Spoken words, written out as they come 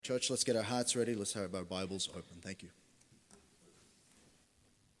Church, let's get our hearts ready. Let's have our Bibles open. Thank you.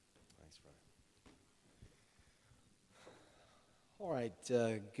 Thanks, brother. All right,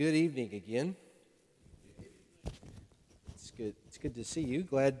 good evening again. It's good to see you.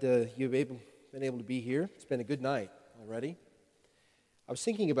 Glad you've been able to be here. It's been a good night already. I was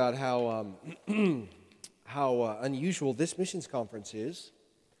thinking about how unusual this missions conference is.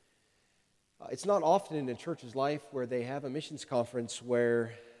 It's not often in a church's life where they have a missions conference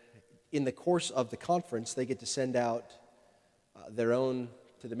where in the course of the conference, they get to send out their own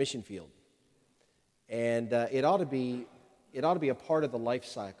to the mission field. And it ought to be a part of the life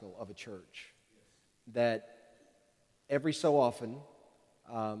cycle of a church that every so often,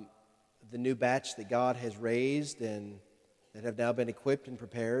 the new batch that God has raised and that have now been equipped and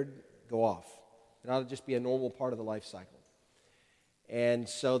prepared go off. It ought to just be a normal part of the life cycle. And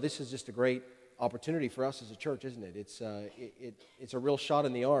so this is just a great opportunity for us as a church, isn't it? It's a real shot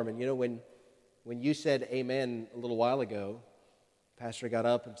in the arm. And you know, when you said amen a little while ago, Pastor got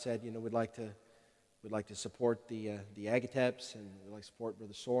up and said, you know, we'd like to support the Agateps and we'd like to support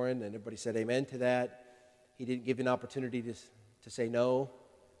Brother Soren, and everybody said amen to that. He didn't give you an opportunity to say no,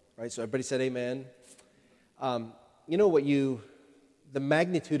 right? So everybody said amen. You know the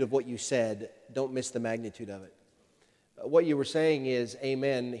magnitude of what you said, don't miss the magnitude of it. What you were saying is,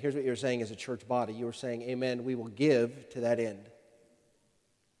 amen, here's what you were saying as a church body. You were saying, amen, we will give to that end.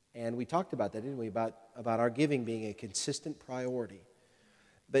 And we talked about that, didn't we, about our giving being a consistent priority.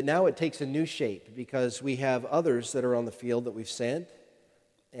 But now it takes a new shape because we have others that are on the field that we've sent,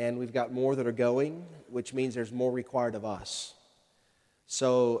 and we've got more that are going, which means there's more required of us.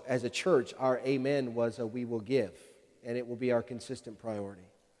 So as a church, our amen was a we will give, and it will be our consistent priority.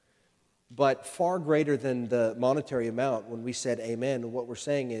 But far greater than the monetary amount, when we said amen, what we're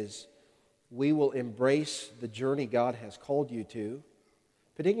saying is we will embrace the journey God has called you to.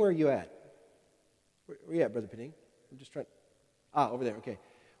 Pading, where are you at? Where are you at, Brother Pading? I'm just trying. Over there, okay.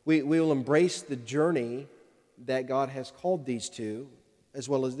 We will embrace the journey that God has called these to, as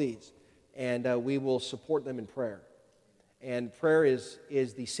well as these. And we will support them in prayer. And prayer is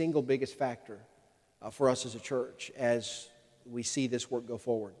the single biggest factor for us as a church as we see this work go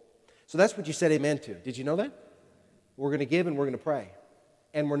forward. So that's what you said amen to. Did you know that? We're going to give and we're going to pray.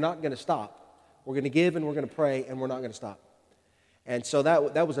 And we're not going to stop. We're going to give and we're going to pray and we're not going to stop. And so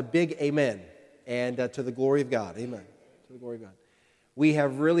that was a big amen. And to the glory of God. Amen. To the glory of God. We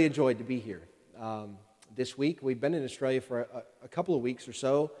have really enjoyed to be here. This week, we've been in Australia for a couple of weeks or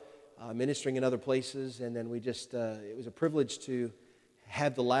so, ministering in other places. And then it was a privilege to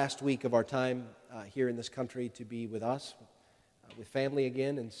have the last week of our time here in this country to be with us. With family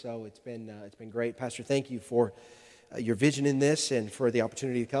again, and so it's been great. Pastor, thank you for your vision in this and for the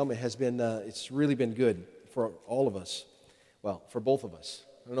opportunity to come. It's really been good for all of us. Well, for both of us.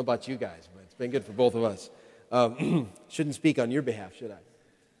 I don't know about you guys, but it's been good for both of us. Shouldn't speak on your behalf, should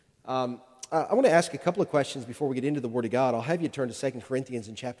I? I want to ask a couple of questions before we get into the Word of God. I'll have you turn to 2 Corinthians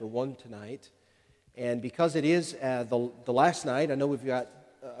in chapter 1 tonight, and because it is the last night, I know we've got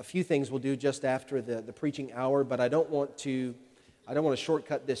a few things we'll do just after the preaching hour, but I don't want to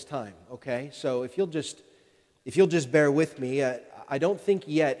shortcut this time, okay? So if you'll just bear with me, I don't think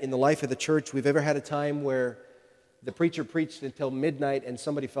yet in the life of the church we've ever had a time where the preacher preached until midnight and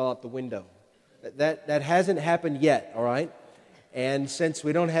somebody fell out the window. That hasn't happened yet, all right? And since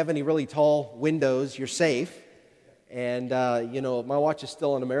we don't have any really tall windows, you're safe. And, my watch is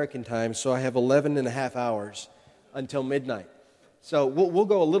still on American time, so I have 11 and a half hours until midnight. So we'll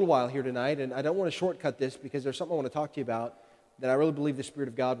go a little while here tonight, and I don't want to shortcut this because there's something I want to talk to you about that I really believe the Spirit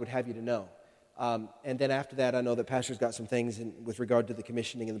of God would have you to know. And then after that, I know that Pastor's got some things with regard to the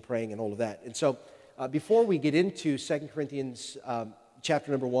commissioning and the praying and all of that. And so before we get into 2 Corinthians chapter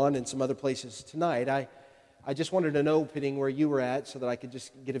number 1 and some other places tonight, I just wanted to know, Pitting, where you were at so that I could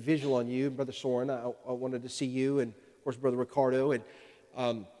just get a visual on you. Brother Soren, I wanted to see you, and of course, Brother Ricardo. And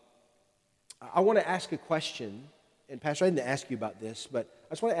I want to ask a question, and Pastor, I didn't ask you about this, but I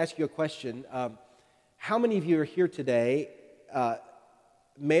just want to ask you a question. How many of you are here today,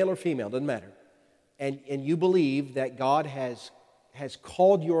 male or female, doesn't matter, and you believe that God has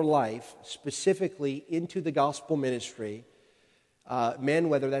called your life specifically into the gospel ministry, men,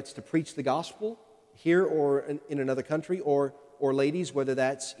 whether that's to preach the gospel here or in another country, or ladies, whether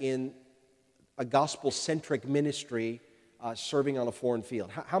that's in a gospel-centric ministry serving on a foreign field?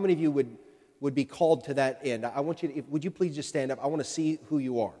 How many of you would be called to that end? I want you to, would you please just stand up? I want to see who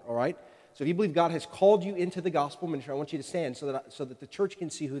you are, all right? So if you believe God has called you into the gospel ministry, I want you to stand so that the church can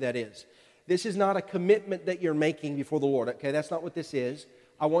see who that is. This is not a commitment that you're making before the Lord, okay? That's not what this is.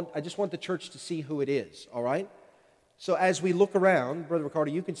 I just want the church to see who it is, all right? So as we look around, Brother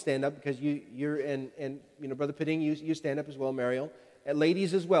Ricardo, you can stand up because you're Brother Pudding, you stand up as well, Mariel. And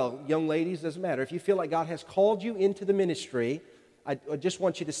ladies as well, young ladies, doesn't matter. If you feel like God has called you into the ministry, I just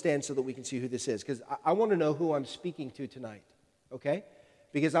want you to stand so that we can see who this is, because I want to know who I'm speaking to tonight, okay?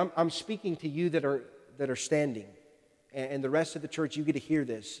 Because I'm speaking to you that are standing, and the rest of the church, you get to hear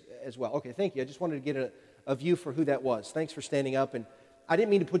this as well. Okay, thank you. I just wanted to get a view for who that was. Thanks for standing up, and I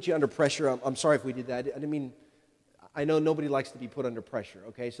didn't mean to put you under pressure. I'm sorry if we did that. I didn't mean. I know nobody likes to be put under pressure,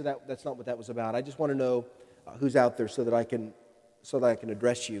 okay? So that's not what that was about. I just want to know who's out there so that I can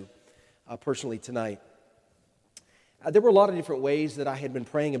address you personally tonight. There were a lot of different ways that I had been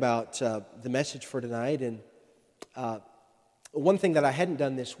praying about the message for tonight, and one thing that I hadn't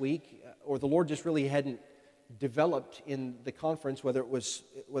done this week, or the Lord just really hadn't developed in the conference, whether it was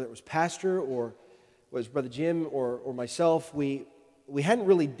Pastor or was Brother Jim or myself, we hadn't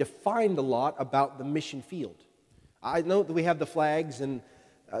really defined a lot about the mission field. I know that we have the flags, and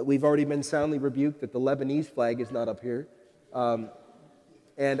we've already been soundly rebuked that the Lebanese flag is not up here.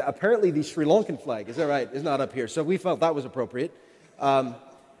 And apparently the Sri Lankan flag, is that right, is not up here. So we felt that was appropriate.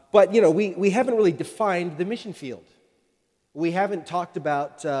 But, we haven't really defined the mission field. We haven't talked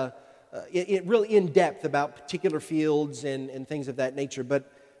about it really in depth about particular fields and things of that nature.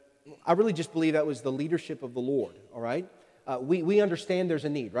 But I really just believe that was the leadership of the Lord, all right? We understand there's a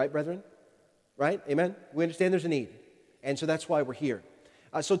need, right, brethren? Right? Amen? We understand there's a need. And so that's why we're here.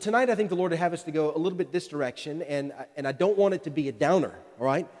 So tonight I think the Lord would have us to go a little bit this direction, and I don't want it to be a downer, all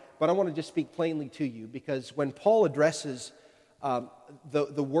right? But I want to just speak plainly to you, because when Paul addresses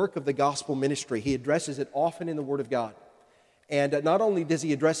the work of the gospel ministry, he addresses it often in the Word of God. And not only does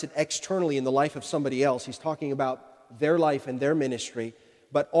he address it externally in the life of somebody else, he's talking about their life and their ministry,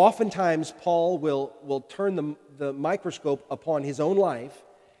 but oftentimes Paul will turn the microscope upon his own life,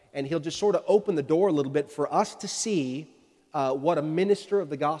 and he'll just sort of open the door a little bit for us to see what a minister of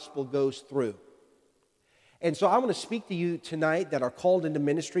the gospel goes through. And so I want to speak to you tonight that are called into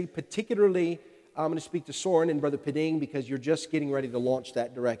ministry. Particularly, I'm going to speak to Soren and Brother Pudding, because you're just getting ready to launch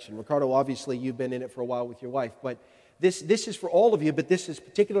that direction. Ricardo, obviously, you've been in it for a while with your wife. But this is for all of you, but this is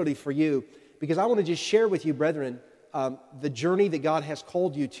particularly for you, because I want to just share with you, brethren, the journey that God has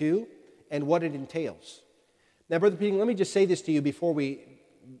called you to and what it entails. Now, Brother Pudding, let me just say this to you before we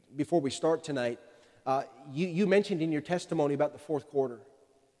start tonight. You mentioned in your testimony about the fourth quarter,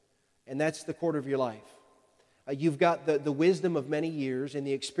 and that's the quarter of your life. You've got the wisdom of many years and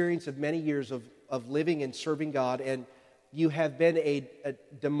the experience of many years of living and serving God, and you have been a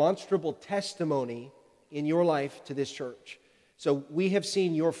demonstrable testimony in your life to this church. So we have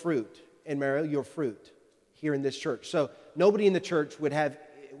seen your fruit, and Mario, your fruit here in this church. So nobody in the church would have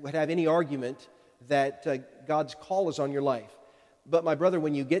any argument that God's call is on your life. But my brother,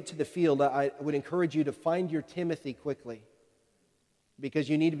 when you get to the field, I would encourage you to find your Timothy quickly, because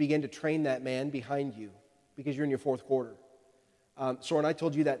you need to begin to train that man behind you, because you're in your fourth quarter. Soren, I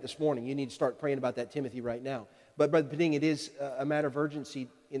told you that this morning. You need to start praying about that Timothy right now. But Brother Pudding, it is a matter of urgency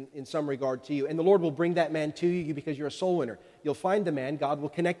in some regard to you. And the Lord will bring that man to you because you're a soul winner. You'll find the man. God will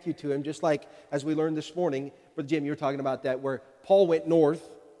connect you to him, just like as we learned this morning. Brother Jim, you were talking about that, where Paul went north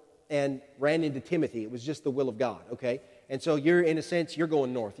and ran into Timothy. It was just the will of God, okay? And so you're, in a sense, you're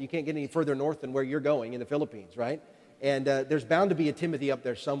going north. You can't get any further north than where you're going in the Philippines, right? And there's bound to be a Timothy up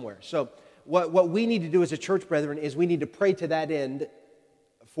there somewhere. So what we need to do as a church, brethren, is we need to pray to that end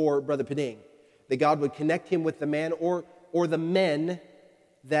for Brother Pudding, that God would connect him with the man or the men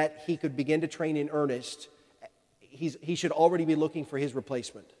that he could begin to train in earnest. He should already be looking for his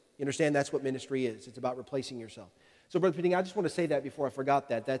replacement. You understand? That's what ministry is. It's about replacing yourself. So, Brother Pudding, I just want to say that before I forgot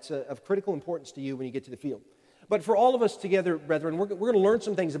that. That's of critical importance to you when you get to the field. But for all of us together, brethren, we're going to learn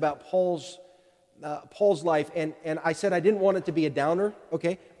some things about Paul's life. And I said I didn't want it to be a downer,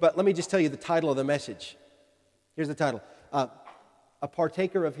 okay? But let me just tell you the title of the message. Here's the title. A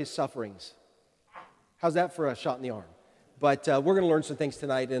Partaker of His Sufferings. How's that for a shot in the arm? But we're going to learn some things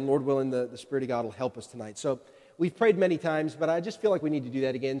tonight, and Lord willing, the Spirit of God will help us tonight. So we've prayed many times, but I just feel like we need to do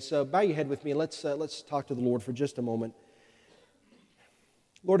that again. So bow your head with me, and let's talk to the Lord for just a moment.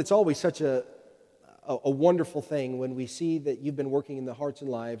 Lord, it's always such a wonderful thing when we see that you've been working in the hearts and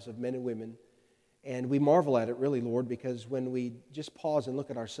lives of men and women, and we marvel at it, really, Lord, because when we just pause and look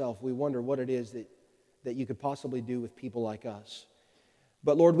at ourselves, we wonder what it is that you could possibly do with people like us.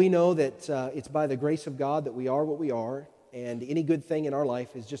 But Lord, we know that it's by the grace of God that we are what we are, and any good thing in our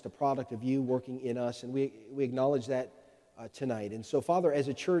life is just a product of you working in us, and we acknowledge that tonight. And so, Father, as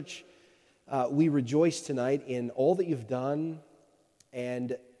a church, we rejoice tonight in all that you've done,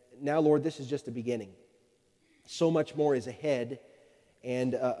 and now, Lord, this is just the beginning. So much more is ahead,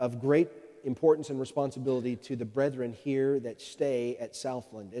 and of great importance and responsibility to the brethren here that stay at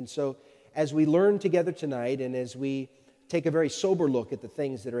Southland. And so as we learn together tonight and as we take a very sober look at the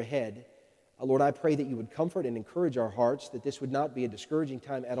things that are ahead, Lord, I pray that you would comfort and encourage our hearts, that this would not be a discouraging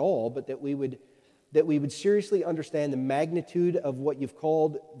time at all, but that we would seriously understand the magnitude of what you've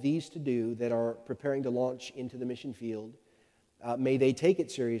called these to do that are preparing to launch into the mission field. May they take it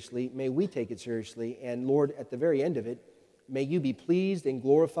seriously. May we take it seriously. And Lord, at the very end of it, may you be pleased and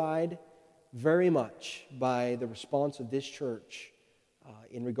glorified very much by the response of this church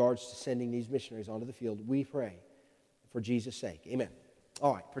in regards to sending these missionaries onto the field. We pray for Jesus' sake. Amen.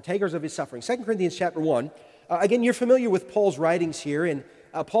 All right, Partakers of His Suffering. 2 Corinthians chapter 1. Again, you're familiar with Paul's writings here, and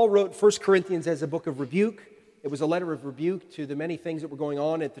Paul wrote 1 Corinthians as a book of rebuke. It was a letter of rebuke to the many things that were going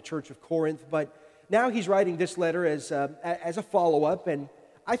on at the church of Corinth, but now he's writing this letter as a follow-up, and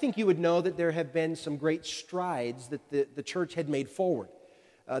I think you would know that there have been some great strides that the church had made forward.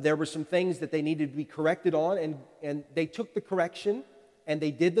 There were some things that they needed to be corrected on, and they took the correction, and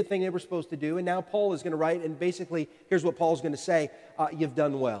they did the thing they were supposed to do, and now Paul is going to write, and basically, here's what Paul's going to say: you've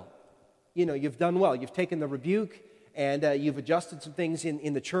done well. You know, you've done well. You've taken the rebuke, and you've adjusted some things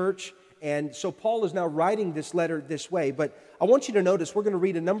in the church, and so Paul is now writing this letter this way. But I want you to notice, we're going to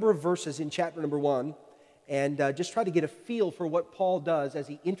read a number of verses in chapter number 1, and just try to get a feel for what Paul does as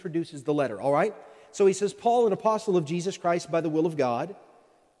he introduces the letter, all right? So he says, Paul, an apostle of Jesus Christ by the will of God,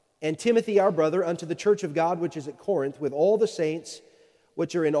 and Timothy, our brother, unto the church of God which is at Corinth, with all the saints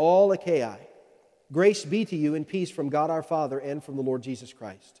which are in all Achaia. Grace be to you and peace from God our Father and from the Lord Jesus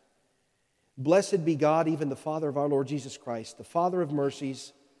Christ. Blessed be God, even the Father of our Lord Jesus Christ, the Father of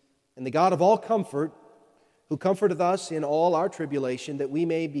mercies, and the God of all comfort, who comforteth us in all our tribulation, that we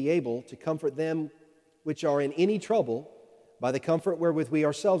may be able to comfort them which are in any trouble by the comfort wherewith we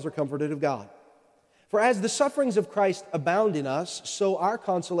ourselves are comforted of God. For as the sufferings of Christ abound in us, so our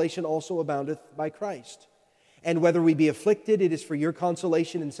consolation also aboundeth by Christ. And whether we be afflicted, it is for your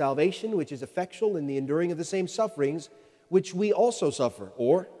consolation and salvation, which is effectual in the enduring of the same sufferings, which we also suffer.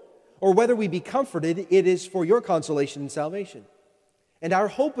 Or whether we be comforted, it is for your consolation and salvation. And our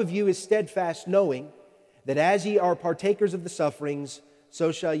hope of you is steadfast, knowing that as ye are partakers of the sufferings,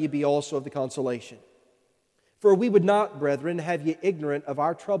 so shall ye be also of the consolation. For we would not, brethren, have ye ignorant of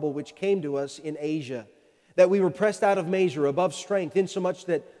our trouble which came to us in Asia, that we were pressed out of measure, above strength, insomuch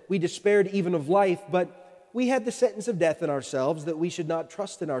that we despaired even of life, but we had the sentence of death in ourselves, that we should not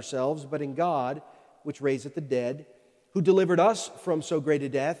trust in ourselves, but in God, which raiseth the dead, who delivered us from so great a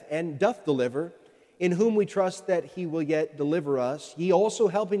death, and doth deliver, in whom we trust that he will yet deliver us, ye also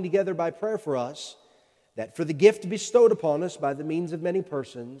helping together by prayer for us, that for the gift bestowed upon us by the means of many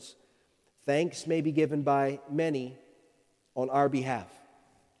persons, thanks may be given by many on our behalf.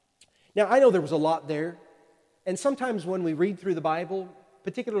 Now, I know there was a lot there, and sometimes when we read through the Bible,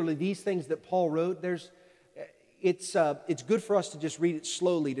 particularly these things that Paul wrote, it's good for us to just read it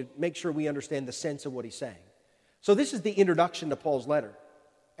slowly to make sure we understand the sense of what he's saying. So this is the introduction to Paul's letter,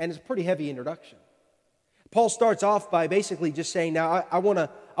 and it's a pretty heavy introduction. Paul starts off by basically just saying, now I want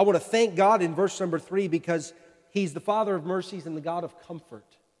to thank God in verse number 3 because he's the Father of mercies and the God of comfort.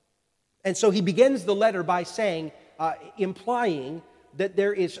 And so he begins the letter by saying, implying that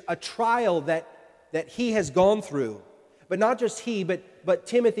there is a trial that he has gone through, but not just he, but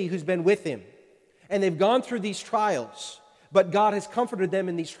Timothy who's been with him. And they've gone through these trials, but God has comforted them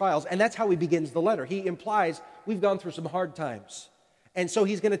in these trials. And that's how he begins the letter. He implies we've gone through some hard times. And so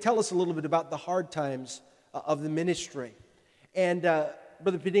he's going to tell us a little bit about the hard times of the ministry. And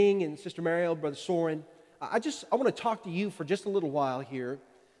Brother Pading and Sister Mariel, Brother Soren, I want to talk to you for just a little while here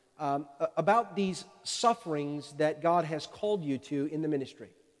about these sufferings that God has called you to in the ministry.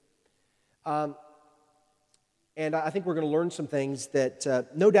 And I think we're going to learn some things that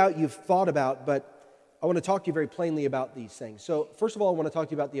no doubt you've thought about, but I want to talk to you very plainly about these things. So first of all, I want to talk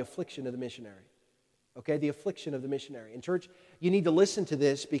to you about the affliction of the missionary. Okay, the affliction of the missionary. In church, you need to listen to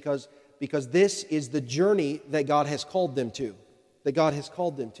this because this is the journey that God has called them to. That God has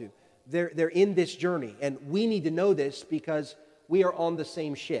called them to. They're in this journey, and we need to know this because we are on the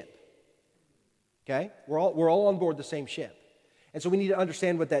same ship. Okay? We're all on board the same ship. And so we need to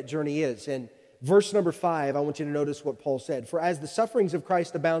understand what that journey is. And verse number 5, I want you to notice what Paul said. For as the sufferings of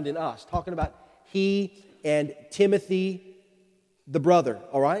Christ abound in us, talking about he and Timothy, the brother,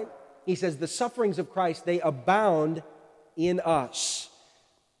 all right? He says the sufferings of Christ, they abound in us.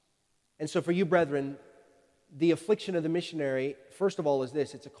 And so for you, brethren, the affliction of the missionary, first of all, is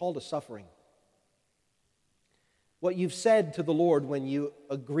this. It's a call to suffering. What you've said to the Lord when you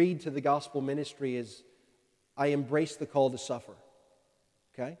agreed to the gospel ministry is, I embrace the call to suffer.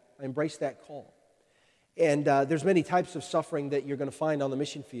 Okay? I embrace that call. And there's many types of suffering that you're going to find on the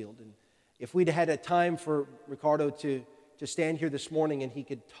mission field. And If we'd had a time for Ricardo to stand here this morning and he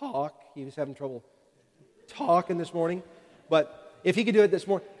could talk, he was having trouble talking this morning, but if he could do it this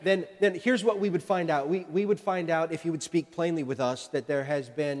morning, then here's what we would find out. We would find out, if he would speak plainly with us, that there has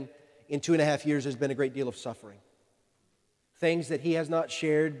been, in 2.5 years, there's been a great deal of suffering. Things that he has not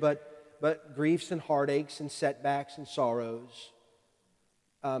shared, but griefs and heartaches and setbacks and sorrows.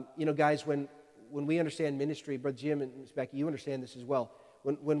 Guys, when we understand ministry, Brother Jim and Ms. Becky, you understand this as well.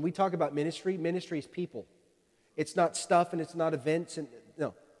 When we talk about ministry is people. It's not stuff and it's not events.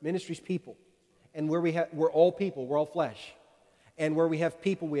 No, ministry's people. And we're all people, we're all flesh. And where we have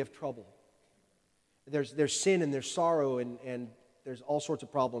people, we have trouble. There's sin and there's sorrow and there's all sorts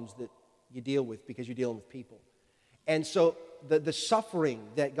of problems that you deal with because you're dealing with people. And so the suffering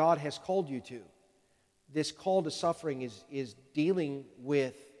that God has called you to, this call to suffering is dealing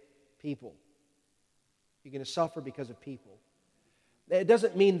with people. You're going to suffer because of people. It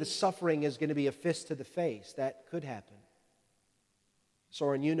doesn't mean the suffering is going to be a fist to the face. That could happen.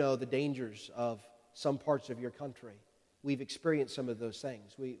 Soren, you know the dangers of some parts of your country. We've experienced some of those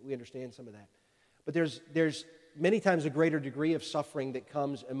things. We understand some of that. But there's many times a greater degree of suffering that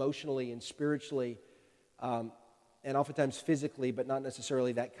comes emotionally and spiritually, and oftentimes physically, but not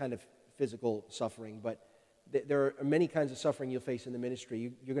necessarily that kind of physical suffering. But there are many kinds of suffering you'll face in the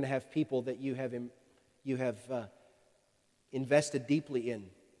ministry. You're going to have people that you have invested deeply in,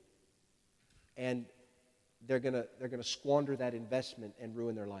 and they're going to squander that investment and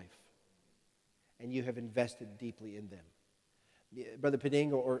ruin their life. And you have invested deeply in them. Brother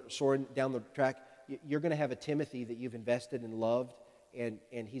Pading or Soren down the track, you're going to have a Timothy that you've invested and loved, and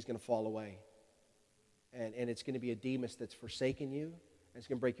he's going to fall away. And it's going to be a Demas that's forsaken you, and it's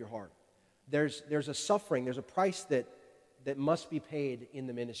going to break your heart. There's a suffering, there's a price that must be paid in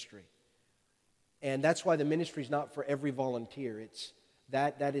the ministry. And that's why the ministry is not for every volunteer.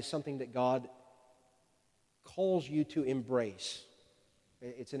 That is something that God calls you to embrace.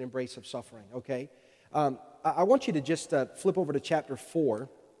 It's an embrace of suffering, okay? I want you to just flip over to chapter 4,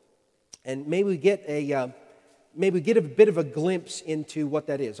 and maybe we get a bit of a glimpse into what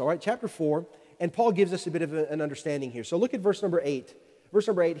that is. All right, chapter 4, and Paul gives us a bit of an understanding here. So look at verse number 8. Verse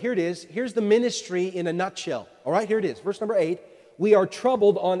number 8, here it is. Here's the ministry in a nutshell. All right, here it is. Verse number 8, we are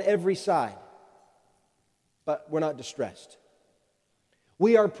troubled on every side, but we're not distressed.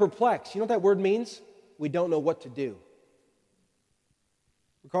 We are perplexed. You know what that word means? We don't know what to do.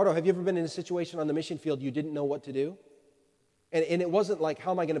 Ricardo, have you ever been in a situation on the mission field you didn't know what to do? And it wasn't like,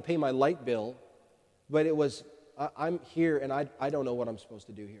 how am I going to pay my light bill? But it was, I'm here and I don't know what I'm supposed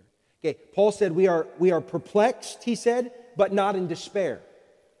to do here. Okay, Paul said we are perplexed, he said, but not in despair.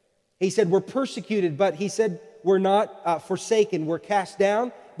 He said we're persecuted, but he said we're not forsaken. We're cast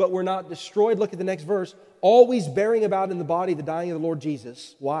down, but we're not destroyed. Look at the next verse. Always bearing about in the body the dying of the Lord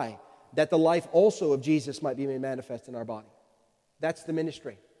Jesus. Why? That the life also of Jesus might be made manifest in our body. That's the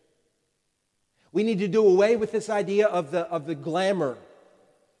ministry. We need to do away with this idea of the glamour.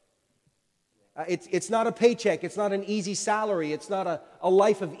 It's not a paycheck. It's not an easy salary. It's not a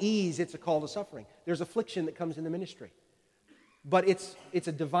life of ease. It's a call to suffering. There's affliction that comes in the ministry. But it's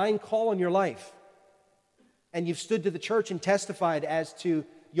a divine call on your life. And you've stood to the church and testified as to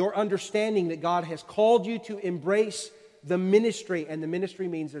your understanding that God has called you to embrace the ministry. And the ministry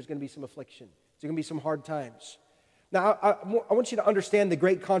means there's going to be some affliction. There's going to be some hard times. Now, I want you to understand the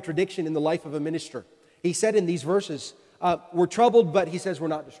great contradiction in the life of a minister. He said in these verses, we're troubled, but he says we're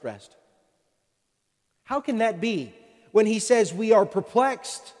not distressed. How can that be? When he says we are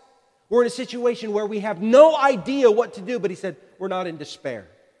perplexed, we're in a situation where we have no idea what to do, but he said we're not in despair.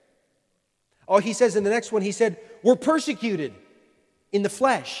 Oh, he says in the next one, he said we're persecuted in the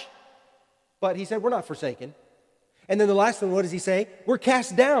flesh, but he said we're not forsaken. And then the last one, what does he say? We're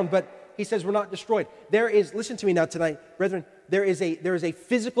cast down, but he says we're not destroyed. There is, listen to me now tonight, brethren, there is a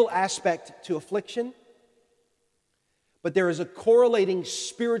physical aspect to affliction, but there is a correlating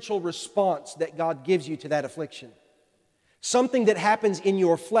spiritual response that God gives you to that affliction. Something that happens in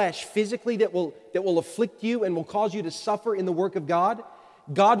your flesh physically that will afflict you and will cause you to suffer in the work of God.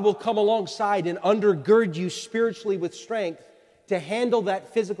 God will come alongside and undergird you spiritually with strength to handle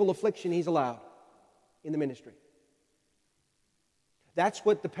that physical affliction He's allowed in the ministry. That's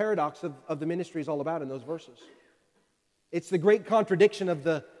what the paradox of the ministry is all about in those verses. It's the great contradiction of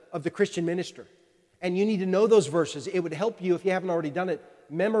the Christian minister. And you need to know those verses. It would help you, if you haven't already done it,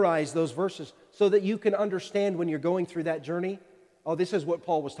 memorize those verses so that you can understand when you're going through that journey, oh, this is what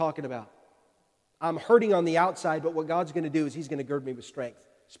Paul was talking about. I'm hurting on the outside, but what God's going to do is He's going to gird me with strength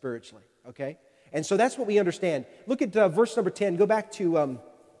spiritually, okay? And so that's what we understand. Look at verse number 10. Go back to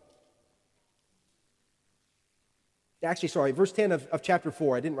Actually, sorry, verse 10 of chapter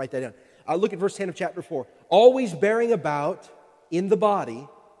 4. I didn't write that down. Look at verse 10 of chapter 4. Always bearing about in the body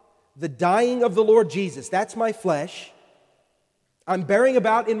the dying of the Lord Jesus. That's my flesh. I'm bearing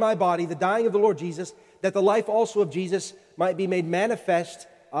about in my body the dying of the Lord Jesus, that the life also of Jesus might be made manifest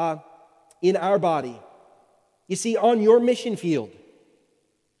in our body. You see, on your mission field,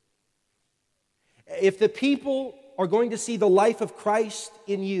 if the people are going to see the life of Christ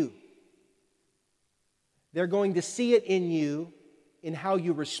in you, they're going to see it in you in how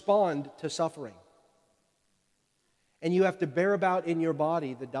you respond to suffering. And you have to bear about in your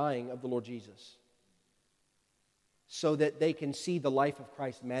body the dying of the Lord Jesus so that they can see the life of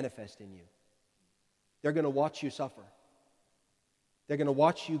Christ manifest in you. They're going to watch you suffer. They're going to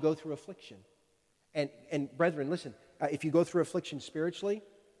watch you go through affliction. And brethren, listen, if you go through affliction spiritually,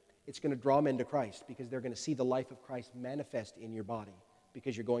 it's going to draw men to Christ because they're going to see the life of Christ manifest in your body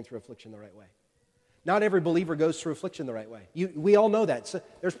because you're going through affliction the right way. Not every believer goes through affliction the right way. We all know that. So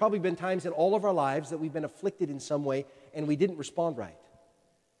there's probably been times in all of our lives that we've been afflicted in some way and we didn't respond right.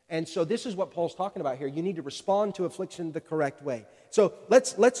 And so this is what Paul's talking about here. You need to respond to affliction the correct way. So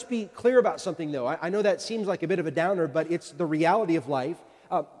let's be clear about something, though. I know that seems like a bit of a downer, but it's the reality of life.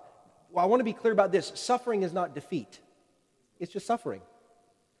 I want to be clear about this. Suffering is not defeat. It's just suffering.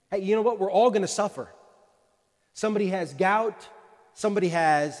 Hey, you know what? We're all going to suffer. Somebody has gout. Somebody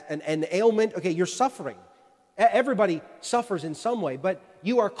has an ailment. Okay, you're suffering. Everybody suffers in some way, but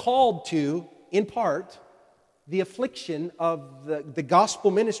you are called to, in part, the affliction of the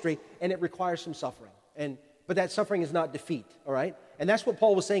gospel ministry, and it requires some suffering. But that suffering is not defeat, all right? And that's what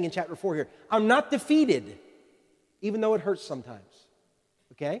Paul was saying in chapter 4 here. I'm not defeated, even though it hurts sometimes,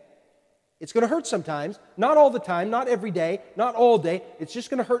 okay? It's going to hurt sometimes, not all the time, not every day, not all day. It's just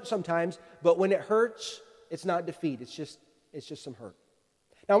going to hurt sometimes, but when it hurts, it's not defeat. It's just some hurt.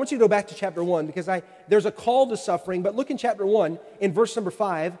 Now, I want you to go back to chapter 1 because there's a call to suffering, but look in chapter 1, in verse number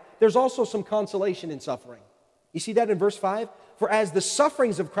 5, there's also some consolation in suffering. You see that in verse 5? For as the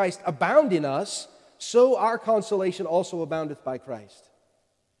sufferings of Christ abound in us, so our consolation also aboundeth by Christ.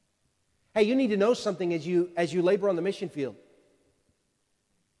 Hey, you need to know something as you labor on the mission field,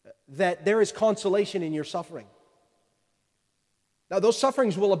 that there is consolation in your suffering. Now, those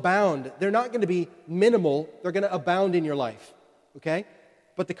sufferings will abound. They're not going to be minimal. They're going to abound in your life, okay?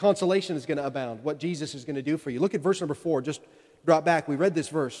 But the consolation is going to abound, what Jesus is going to do for you. Look at verse number 4. Just drop back. We read this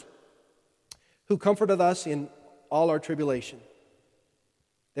verse. Who comforteth us in all our tribulation.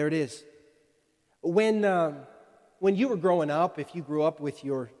 There it is. When you were growing up, if you grew up with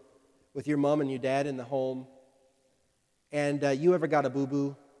your mom and your dad in the home, and you ever got a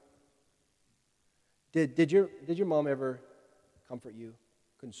boo-boo, did your mom ever comfort you,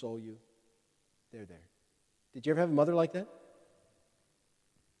 console you? There. Did you ever have a mother like that?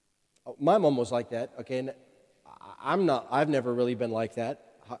 Oh, my mom was like that, okay, and I've never really been like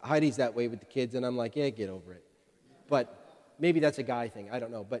that. Heidi's that way with the kids, and I'm like, yeah, get over it. But maybe that's a guy thing, I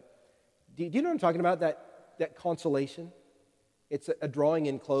don't know. But do you know what I'm talking about, that consolation? It's a drawing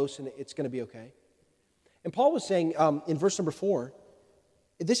in close, and it's going to be okay. And Paul was saying in verse number 4,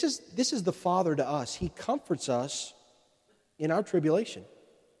 this is the Father to us. He comforts us in our tribulation.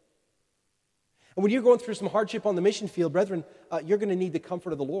 And when you're going through some hardship on the mission field, brethren, you're going to need the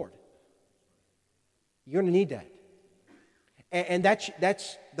comfort of the Lord. You're going to need that. And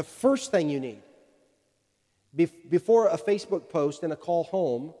that's the first thing you need. Before a Facebook post and a call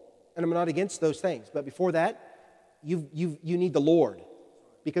home, and I'm not against those things, but before that, you need the Lord,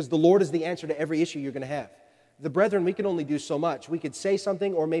 because the Lord is the answer to every issue you're going to have. The brethren, we can only do so much. We could say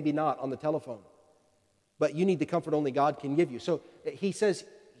something or maybe not on the telephone, but you need the comfort only God can give you. So he says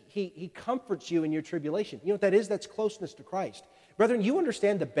he comforts you in your tribulation. You know what that is? That's closeness to Christ. Brethren, you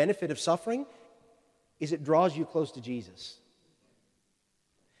understand the benefit of suffering is it draws you close to Jesus.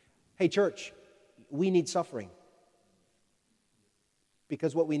 Hey, church, we need suffering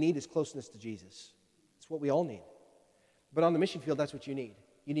because what we need is closeness to Jesus. It's what we all need. But on the mission field, that's what you need.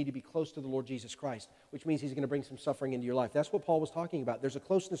 You need to be close to the Lord Jesus Christ, which means He's going to bring some suffering into your life. That's what Paul was talking about. There's a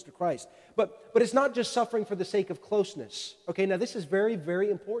closeness to Christ. But it's not just suffering for the sake of closeness. Okay, now this is very, very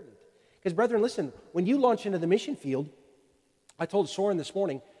important. Because, brethren, listen, when you launch into the mission field, I told Soren this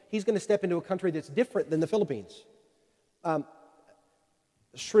morning, he's going to step into a country that's different than the Philippines.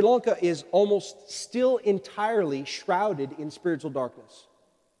 Sri Lanka is almost still entirely shrouded in spiritual darkness.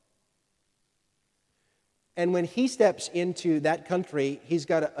 And when he steps into that country, he's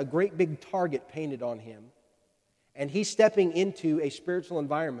got a great big target painted on him. And he's stepping into a spiritual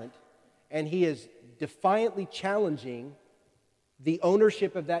environment, and he is defiantly challenging the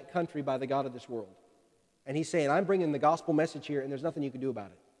ownership of that country by the God of this world. And he's saying, I'm bringing the gospel message here, and there's nothing you can do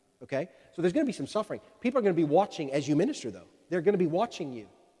about it. Okay? So there's going to be some suffering. People are going to be watching as you minister, though. They're going to be watching you.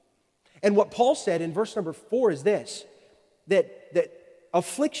 And what Paul said in verse number 4 is this, that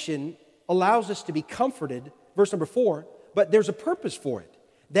affliction allows us to be comforted, verse number 4, but there's a purpose for it,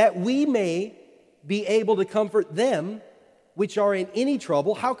 that we may be able to comfort them which are in any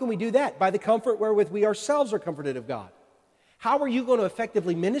trouble. How can we do that? By the comfort wherewith we ourselves are comforted of God. How are you going to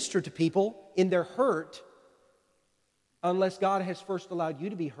effectively minister to people in their hurt unless God has first allowed you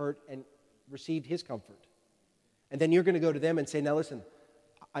to be hurt and received His comfort? And then you're going to go to them and say, now listen,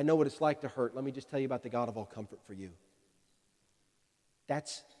 I know what it's like to hurt. Let me just tell you about the God of all comfort for you.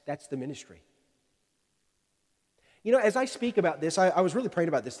 That's the ministry. You know, as I speak about this, I was really praying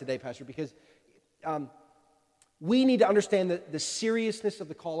about this today, Pastor, because we need to understand the seriousness of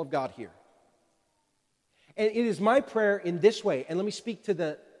the call of God here. And it is my prayer in this way, and let me speak to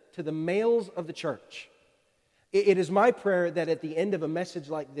the males of the church. It is my prayer that at the end of a message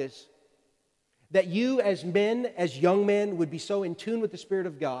like this, that you as men, as young men, would be so in tune with the Spirit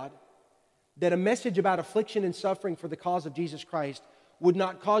of God that a message about affliction and suffering for the cause of Jesus Christ would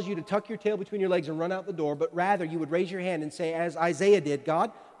not cause you to tuck your tail between your legs and run out the door, but rather you would raise your hand and say, as Isaiah did,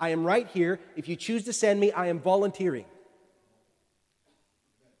 God, I am right here. If you choose to send me, I am volunteering.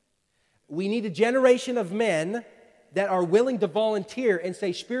 We need a generation of men that are willing to volunteer and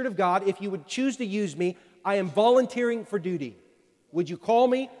say, Spirit of God, if you would choose to use me, I am volunteering for duty. Would you call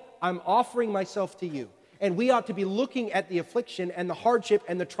me? I'm offering myself to you. And we ought to be looking at the affliction and the hardship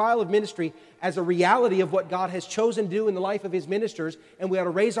and the trial of ministry as a reality of what God has chosen to do in the life of His ministers. And we ought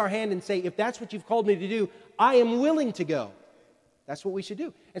to raise our hand and say, if that's what you've called me to do, I am willing to go. That's what we should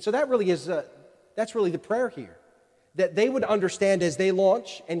do. And so that really is, that's really the prayer here. That they would understand as they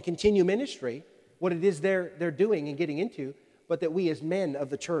launch and continue ministry what it is they're doing and getting into, but that we as men of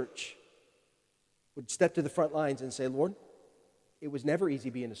the church would step to the front lines and say, Lord, it was never easy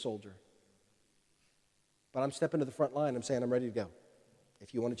being a soldier. But I'm stepping to the front line. I'm saying I'm ready to go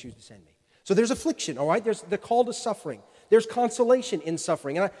if you want to choose to send me. So there's affliction, all right? There's the call to suffering. There's consolation in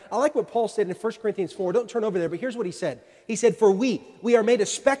suffering. And I like what Paul said in 1 Corinthians 4. Don't turn over there, but here's what he said. He said, for we are made a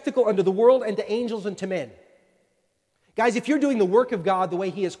spectacle unto the world and to angels and to men. Guys, if you're doing the work of God the way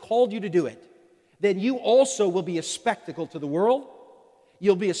He has called you to do it, then you also will be a spectacle to the world.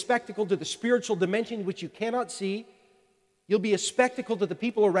 You'll be a spectacle to the spiritual dimension which you cannot see. You'll be a spectacle to the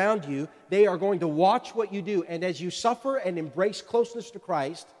people around you. They are going to watch what you do. And as you suffer and embrace closeness to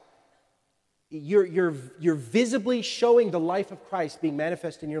Christ, you're visibly showing the life of Christ being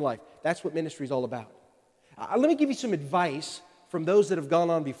manifest in your life. That's what ministry is all about. Let me give you some advice from those that have gone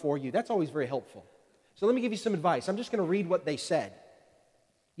on before you. That's always very helpful. So let me give you some advice. I'm just going to read what they said.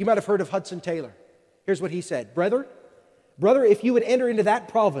 You might have heard of Hudson Taylor. Here's what he said. Brother, if you would enter into that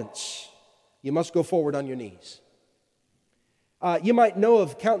province, you must go forward on your knees. You might know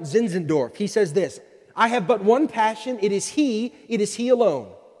of Count Zinzendorf. He says this, I have but one passion. It is he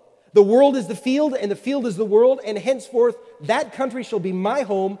alone. The world is the field, and the field is the world, and henceforth that country shall be my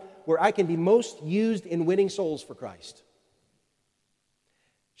home, where I can be most used in winning souls for Christ.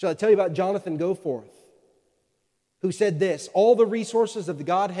 Shall I tell you about Jonathan Goforth, who said this, all the resources of the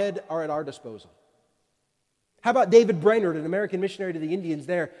Godhead are at our disposal. How about David Brainerd, an American missionary to the Indians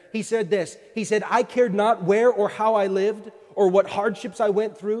there? He said this, he said, I cared not where or how I lived, or what hardships I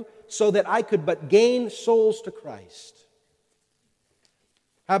went through, so that I could but gain souls to Christ.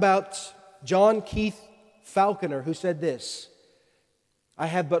 How about John Keith Falconer, who said this, I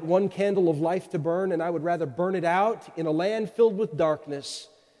have but one candle of life to burn, and I would rather burn it out in a land filled with darkness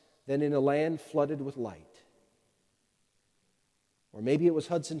than in a land flooded with light. Or maybe it was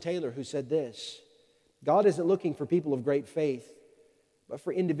Hudson Taylor who said this, God isn't looking for people of great faith, but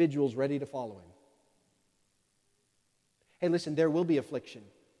for individuals ready to follow Him. Hey, listen, there will be affliction,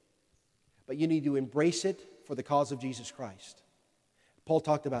 but you need to embrace it for the cause of Jesus Christ. Paul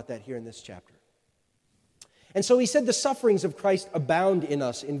talked about that here in this chapter. And so he said the sufferings of Christ abound in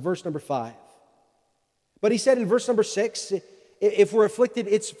us in verse number 5. But he said in verse number 6, if we're afflicted,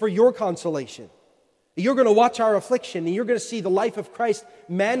 it's for your consolation. You're going to watch our affliction, and you're going to see the life of Christ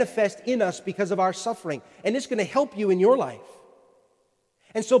manifest in us because of our suffering. And it's going to help you in your life.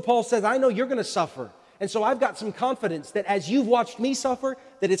 And so Paul says, I know you're going to suffer. And so I've got some confidence that as you've watched me suffer,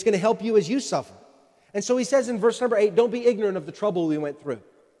 that it's going to help you as you suffer. And so he says in verse number 8, don't be ignorant of the trouble we went through.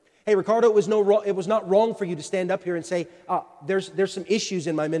 Hey, Ricardo, it was not wrong for you to stand up here and say, there's some issues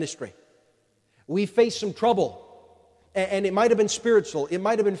in my ministry. We faced some trouble. And it might have been spiritual, it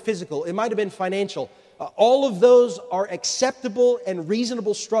might have been physical, it might have been financial. All of those are acceptable and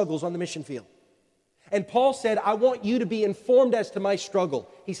reasonable struggles on the mission field. And Paul said, I want you to be informed as to my struggle.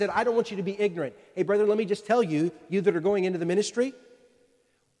 He said, I don't want you to be ignorant. Hey, brother, let me just tell you, you that are going into the ministry,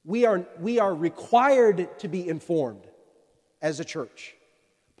 We are required to be informed as a church.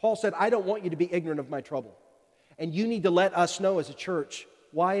 Paul said, I don't want you to be ignorant of my trouble. And you need to let us know as a church.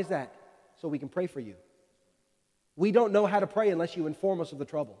 Why is that? So we can pray for you. We don't know how to pray unless you inform us of the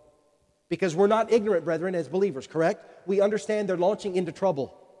trouble. Because we're not ignorant, brethren, as believers, correct? We understand they're launching into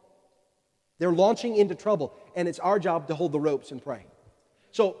trouble. They're launching into trouble, and it's our job to hold the ropes and pray.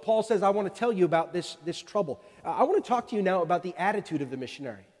 So Paul says, I want to tell you about this trouble. I want to talk to you now about the attitude of the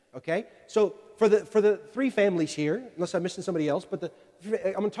missionary, okay? So for the three families here, unless I'm missing somebody else, but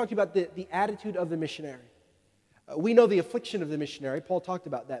I'm going to talk to you about the attitude of the missionary. We know the affliction of the missionary. Paul talked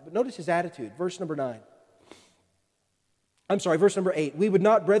about that, but notice his attitude. Verse number 8. We would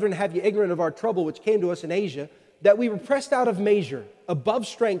not, brethren, have you ignorant of our trouble which came to us in Asia, that we were pressed out of measure, above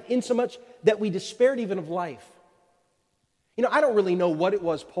strength, insomuch that we despaired even of life. You know, I don't really know what it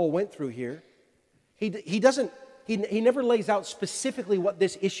was Paul went through here. He never lays out specifically what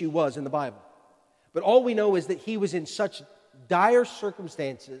this issue was in the Bible. But all we know is that he was in such dire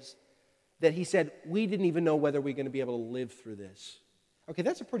circumstances that he said, we didn't even know whether we're going to be able to live through this. Okay,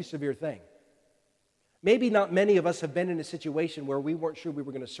 that's a pretty severe thing. Maybe not many of us have been in a situation where we weren't sure we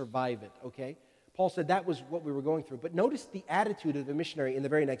were going to survive it, okay? Paul said that was what we were going through. But notice the attitude of the missionary in the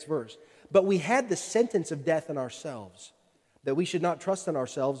very next verse. But we had the sentence of death in ourselves, that we should not trust in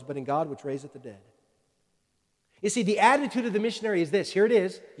ourselves, but in God which raiseth the dead. You see, the attitude of the missionary is this. Here it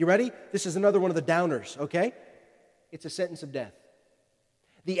is. You ready? This is another one of the downers, okay? It's a sentence of death.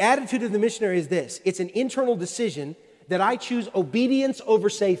 The attitude of the missionary is this. It's an internal decision that I choose obedience over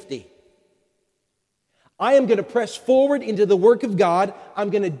safety. I am going to press forward into the work of God.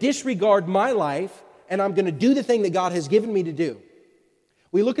 I'm going to disregard my life, and I'm going to do the thing that God has given me to do.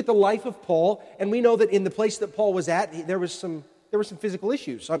 We look at the life of Paul, and we know that in the place that Paul was at, there were some physical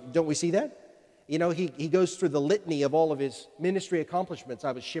issues. Don't we see that? You know, he goes through the litany of all of his ministry accomplishments.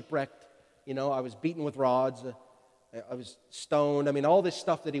 I was shipwrecked. You know, I was beaten with rods. I was stoned. I mean, all this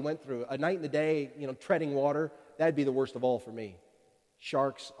stuff that he went through. A night and a day, you know, treading water, that'd be the worst of all for me.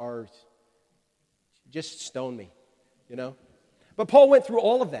 Sharks are... just stone me, you know. But Paul went through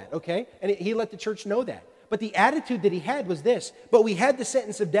all of that, okay? And he let the church know that. But the attitude that he had was this. But we had the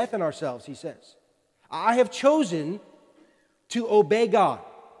sentence of death in ourselves, he says. I have chosen to obey God.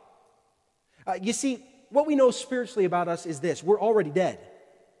 You see, what we know spiritually about us is this. We're already dead.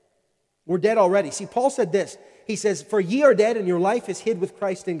 We're dead already. See, Paul said this. He says, for ye are dead and your life is hid with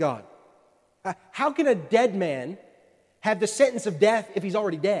Christ in God. How can a dead man have the sentence of death if he's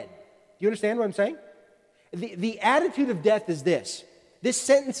already dead? Do you understand what I'm saying? The attitude of death is this. This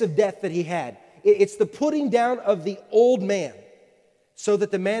sentence of death that he had, it's the putting down of the old man so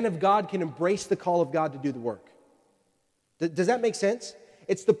that the man of God can embrace the call of God to do the work. Does that make sense?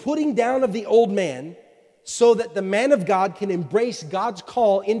 It's the putting down of the old man so that the man of God can embrace God's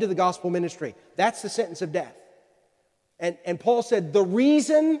call into the gospel ministry. That's the sentence of death. And Paul said, the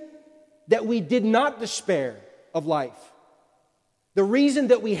reason that we did not despair of life, the reason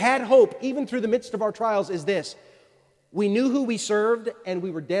that we had hope, even through the midst of our trials, is this. We knew who we served, and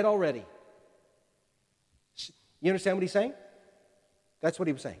we were dead already. You understand what he's saying? That's what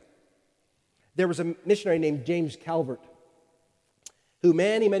he was saying. There was a missionary named James Calvert who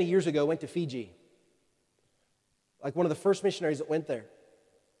many, many years ago went to Fiji. Like one of the first missionaries that went there.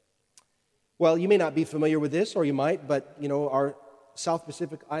 Well, you may not be familiar with this, or you might, but, you know, our South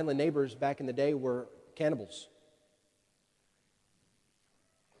Pacific island neighbors back in the day were cannibals.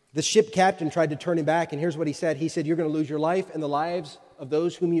 The ship captain tried to turn him back, and here's what he said. He said, you're going to lose your life and the lives of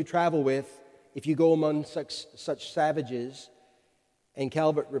those whom you travel with if you go among such savages. And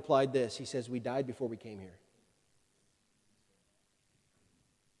Calvert replied this. He says, we died before we came here.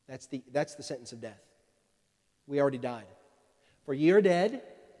 That's the sentence of death. We already died. For ye are dead,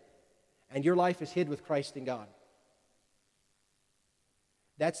 and your life is hid with Christ in God.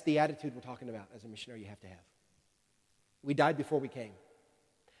 That's the attitude we're talking about as a missionary you have to have. We died before we came.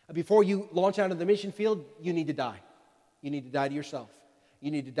 Before you launch out of the mission field, you need to die. You need to die to yourself.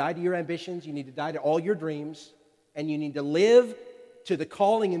 You need to die to your ambitions. You need to die to all your dreams. And you need to live to the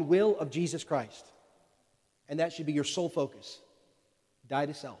calling and will of Jesus Christ. And that should be your sole focus. Die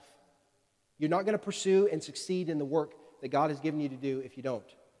to self. You're not going to pursue and succeed in the work that God has given you to do if you don't.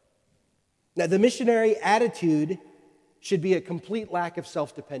 Now, the missionary attitude should be a complete lack of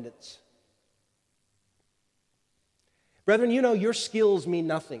self-dependence. Brethren, you know your skills mean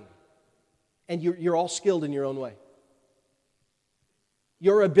nothing. And you're all skilled in your own way.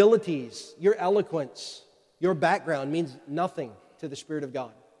 Your abilities, your eloquence, your background means nothing to the Spirit of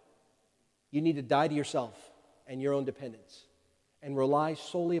God. You need to die to yourself and your own dependence and rely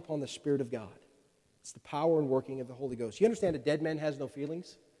solely upon the Spirit of God. It's the power and working of the Holy Ghost. You understand a dead man has no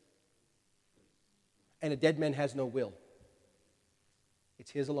feelings? And a dead man has no will.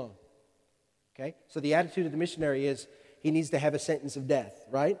 It's his alone. Okay? So the attitude of the missionary is he needs to have a sentence of death,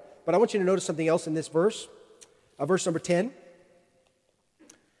 right? But I want you to notice something else in this verse. Verse number 10.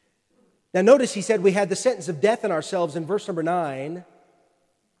 Now notice he said we had the sentence of death in ourselves in verse number 9,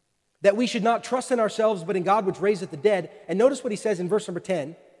 that we should not trust in ourselves but in God which raiseth the dead. And notice what he says in verse number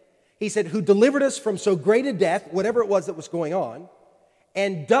 10. He said, who delivered us from so great a death, whatever it was that was going on,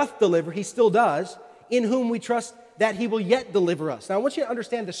 and doth deliver, he still does, in whom we trust that he will yet deliver us. Now I want you to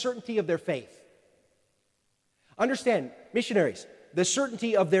understand the certainty of their faith. Understand, missionaries, the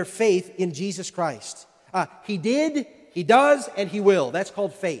certainty of their faith in Jesus Christ. He did, he does, and he will. That's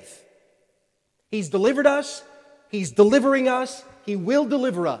called faith. He's delivered us, he's delivering us, he will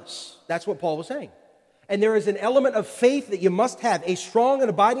deliver us. That's what Paul was saying. And there is an element of faith that you must have. A strong and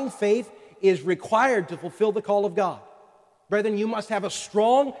abiding faith is required to fulfill the call of God. Brethren, you must have a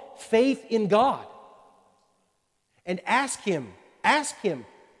strong faith in God. And ask Him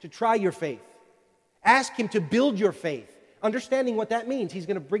to try your faith. Ask Him to build your faith. Understanding what that means, He's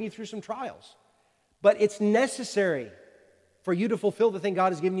going to bring you through some trials. But it's necessary for you to fulfill the thing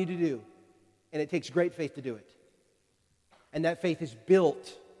God has given you to do. And it takes great faith to do it. And that faith is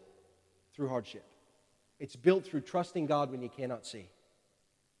built through hardship. It's built through trusting God when you cannot see.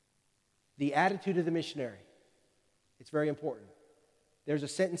 The attitude of the missionary, it's very important. There's a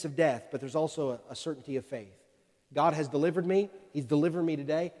sentence of death, but there's also a certainty of faith. God has delivered me. He's delivering me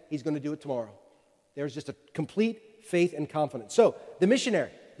today. He's going to do it tomorrow. There's just a complete faith and confidence. So, the missionary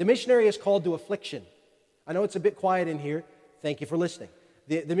is called to affliction. I know it's a bit quiet in here. Thank you for listening.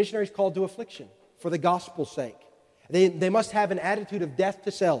 The missionary is called to affliction for the gospel's sake. They must have an attitude of death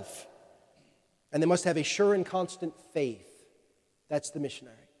to self. And they must have a sure and constant faith. That's the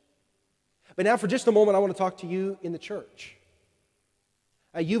missionary. But now for just a moment, I want to talk to you in the church.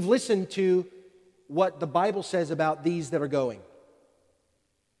 You've listened to what the Bible says about these that are going.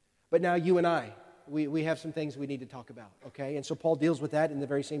 But now you and I, we have some things we need to talk about, okay? And so Paul deals with that in the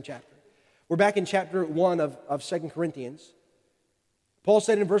very same chapter. We're back in chapter 1 of 2 Corinthians. Paul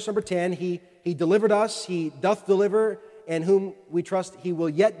said in verse number 10, He delivered us, He doth deliver, and whom we trust He will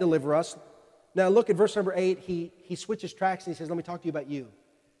yet deliver us. Now look at verse number 8. He switches tracks and he says, let me talk to you about you.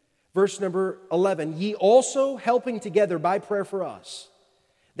 Verse number 11, ye also helping together by prayer for us,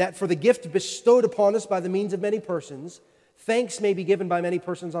 that for the gift bestowed upon us by the means of many persons, thanks may be given by many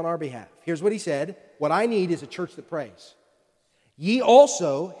persons on our behalf. Here's what he said. What I need is a church that prays. Ye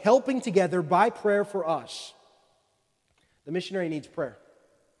also helping together by prayer for us. The missionary needs prayer.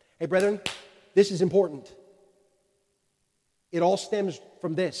 Hey, brethren, this is important. It all stems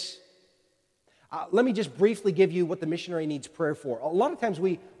from this. Let me just briefly give you what the missionary needs prayer for. A lot of times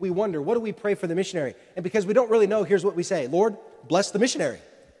we wonder, what do we pray for the missionary? And because we don't really know, here's what we say. Lord, bless the missionary.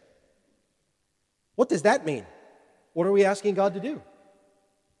 What does that mean? What are we asking God to do?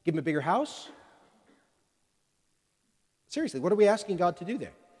 Give him a bigger house? Seriously, what are we asking God to do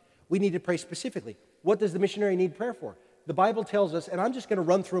there? We need to pray specifically. What does the missionary need prayer for? The Bible tells us, and I'm just going to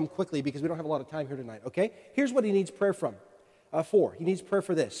run through them quickly because we don't have a lot of time here tonight, okay? Here's what he needs prayer for. He needs prayer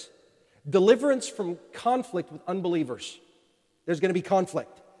for this. Deliverance from conflict with unbelievers. There's going to be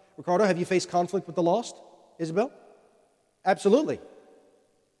conflict. Ricardo, have you faced conflict with the lost? Isabel? Absolutely.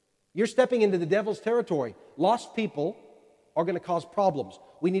 You're stepping into the devil's territory. Lost people are going to cause problems.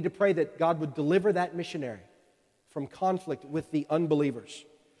 We need to pray that God would deliver that missionary from conflict with the unbelievers.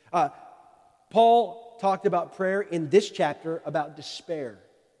 Paul talked about prayer in this chapter about despair.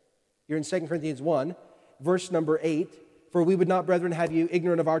 You're in 2 Corinthians 1, verse number 8. For we would not, brethren, have you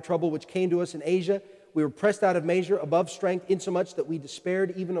ignorant of our trouble which came to us in Asia. We were pressed out of measure, above strength, insomuch that we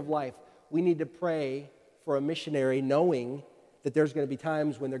despaired even of life. We need to pray for a missionary knowing that there's going to be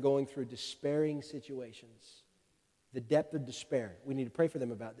times when they're going through despairing situations. The depth of despair. We need to pray for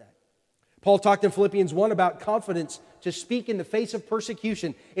them about that. Paul talked in Philippians 1 about confidence to speak in the face of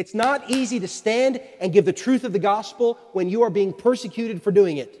persecution. It's not easy to stand and give the truth of the gospel when you are being persecuted for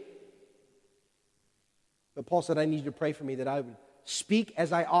doing it. But Paul said, I need you to pray for me that I would speak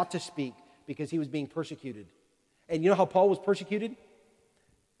as I ought to speak because he was being persecuted. And you know how Paul was persecuted?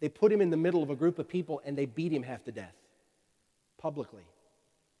 They put him in the middle of a group of people and they beat him half to death publicly.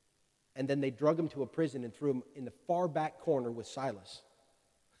 And then they drug him to a prison and threw him in the far back corner with Silas.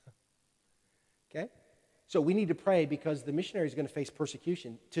 Okay? So we need to pray because the missionary is going to face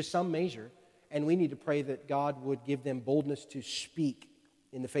persecution to some measure, and we need to pray that God would give them boldness to speak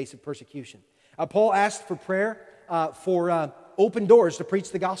in the face of persecution. Paul asked for prayer for open doors to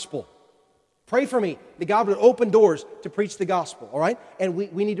preach the gospel. Pray for me that God would open doors to preach the gospel, all right? And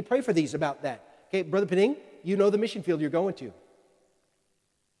we need to pray for these about that. Okay, Brother Penning, you know the mission field you're going to.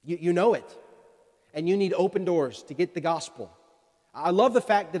 You know it. and you need open doors to get the gospel. I love the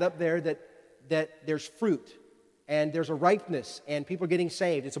fact that up there that there's fruit and there's a ripeness and people are getting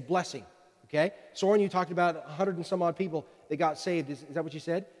saved. It's a blessing, okay? Soren, you talked about 100 and some odd people that got saved. Is that what you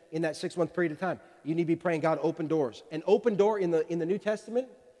said? In that 6-month period of time. You need to be praying, God, open doors. An open door in the New Testament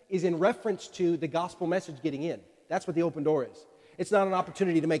is in reference to the gospel message getting in. That's what the open door is. It's not an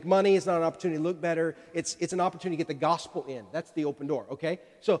opportunity to make money. It's not an opportunity to look better. It's an opportunity to get the gospel in. That's the open door, okay?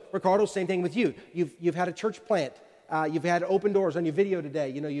 So, Ricardo, same thing with you. You've had a church plant. You've had open doors on your video today.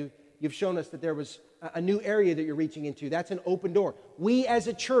 You know, you've shown us that there was a new area that you're reaching into. That's an open door. We as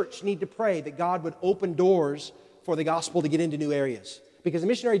a church need to pray that God would open doors for the gospel to get into new areas. Because a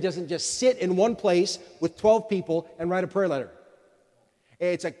missionary doesn't just sit in one place with 12 people and write a prayer letter.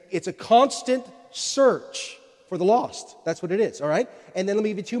 It's a constant search for the lost. That's what it is, all right? And then let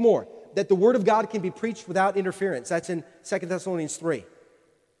me give you two more. That the Word of God can be preached without interference. That's in 2 Thessalonians 3.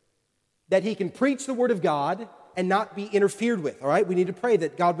 That He can preach the Word of God and not be interfered with, all right? We need to pray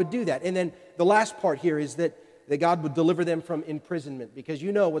that God would do that. And then the last part here is that God would deliver them from imprisonment. Because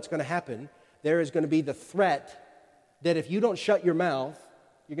you know what's going to happen. There is going to be the threat that if you don't shut your mouth,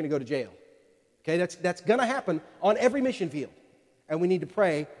 you're going to go to jail. Okay, that's going to happen on every mission field. And we need to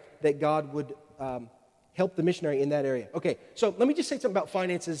pray that God would help the missionary in that area. Okay, so let me just say something about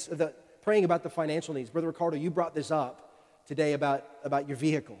finances, praying about the financial needs. Brother Ricardo, you brought this up today about your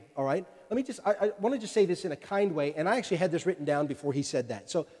vehicle, all right? I want to just say this in a kind way, and I actually had this written down before he said that.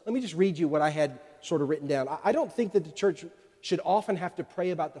 So let me just read you what I had sort of written down. I don't think that the church should often have to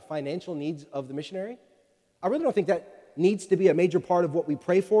pray about the financial needs of the missionary. I really don't think that needs to be a major part of what we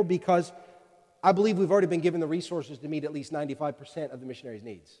pray for, because I believe we've already been given the resources to meet at least 95% of the missionary's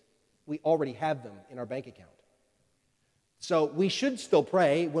needs. We already have them in our bank account. So we should still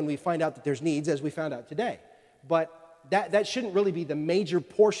pray when we find out that there's needs, as we found out today. But that shouldn't really be the major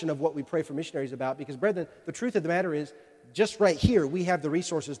portion of what we pray for missionaries about, because, brethren, the truth of the matter is, just right here, we have the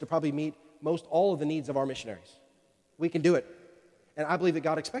resources to probably meet most all of the needs of our missionaries. We can do it. And I believe that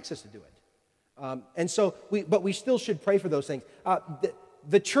God expects us to do it. But we still should pray for those things.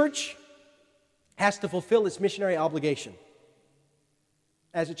 The church has to fulfill its missionary obligation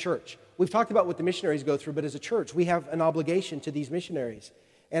as a church. We've talked about what the missionaries go through, but as a church, we have an obligation to these missionaries.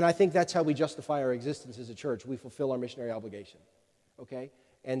 And I think that's how we justify our existence as a church. We fulfill our missionary obligation, okay?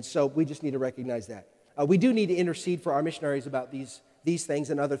 And so we just need to recognize that. We do need to intercede for our missionaries about these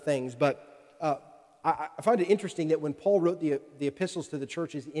things and other things, but I find it interesting that when Paul wrote the epistles to the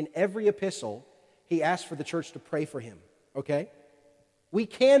churches, in every epistle, he asked for the church to pray for him, okay? We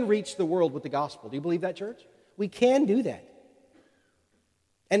can reach the world with the gospel. Do you believe that, church? We can do that.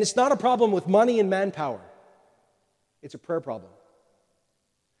 And it's not a problem with money and manpower. It's a prayer problem.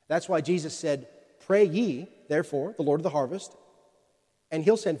 That's why Jesus said, "Pray ye, therefore, the Lord of the harvest, and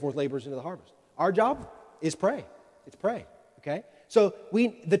He'll send forth laborers into the harvest." Our job is pray. It's pray, okay? So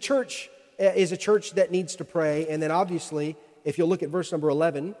the church is a church that needs to pray. And then obviously, if you'll look at verse number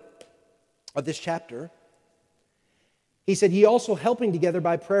 11 of this chapter, he said, "Ye also helping together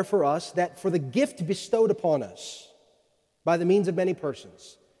by prayer for us, that for the gift bestowed upon us by the means of many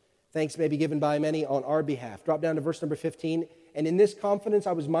persons, thanks may be given by many on our behalf." Drop down to verse number 15. "And in this confidence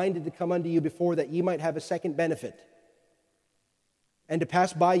I was minded to come unto you before, that ye might have a second benefit, and to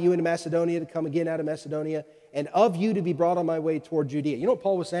pass by you into Macedonia, to come again out of Macedonia, and of you to be brought on my way toward Judea." You know what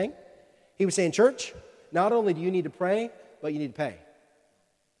Paul was saying? He was saying, church, not only do you need to pray, but you need to pay.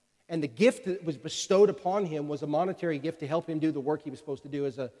 And the gift that was bestowed upon him was a monetary gift to help him do the work he was supposed to do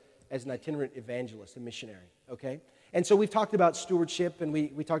as an itinerant evangelist, a missionary, okay? And so we've talked about stewardship, and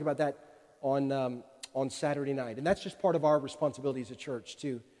we talked about that on Saturday night. And that's just part of our responsibility as a church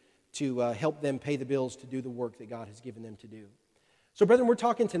to help them pay the bills, to do the work that God has given them to do. So, brethren, we're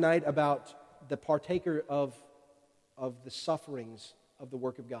talking tonight about the partaker of the sufferings of the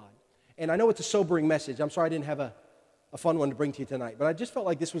work of God. And I know it's a sobering message. I'm sorry I didn't have a fun one to bring to you tonight, but I just felt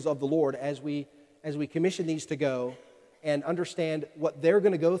like this was of the Lord as we commission these to go and understand what they're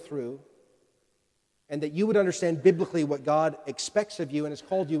going to go through, and that you would understand biblically what God expects of you and has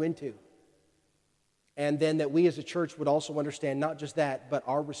called you into. And then that we as a church would also understand not just that, but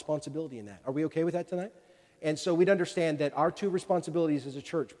our responsibility in that. Are we okay with that tonight? And so we'd understand that our two responsibilities as a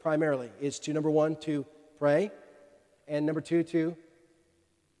church primarily is to, number one, to pray, and number two, to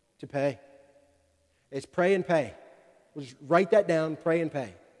pay. It's pray and pay. We'll just write that down, pray and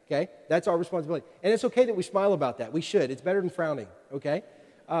pay, okay? That's our responsibility. And it's okay that we smile about that. We should. It's better than frowning, okay?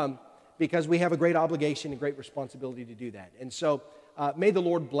 Because we have a great obligation and great responsibility to do that. And so may the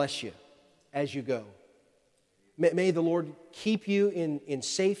Lord bless you as you go. May the Lord keep you in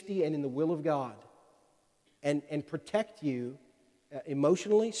safety and in the will of God, and protect you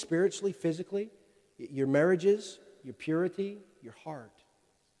emotionally, spiritually, physically, your marriages, your purity, your heart,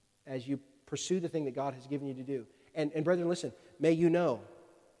 as you pursue the thing that God has given you to do. And brethren, listen, may you know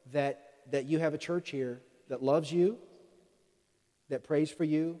that you have a church here that loves you, that prays for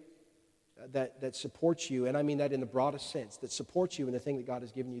you, that supports you, and I mean that in the broadest sense, that supports you in the thing that God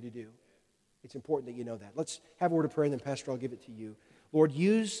has given you to do. It's important that you know that. Let's have a word of prayer, and then Pastor, I'll give it to you. Lord,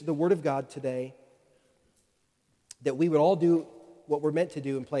 use the Word of God today, that we would all do what we're meant to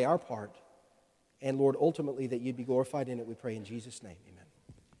do and play our part. And Lord, ultimately that you'd be glorified in it, we pray in Jesus' name. Amen.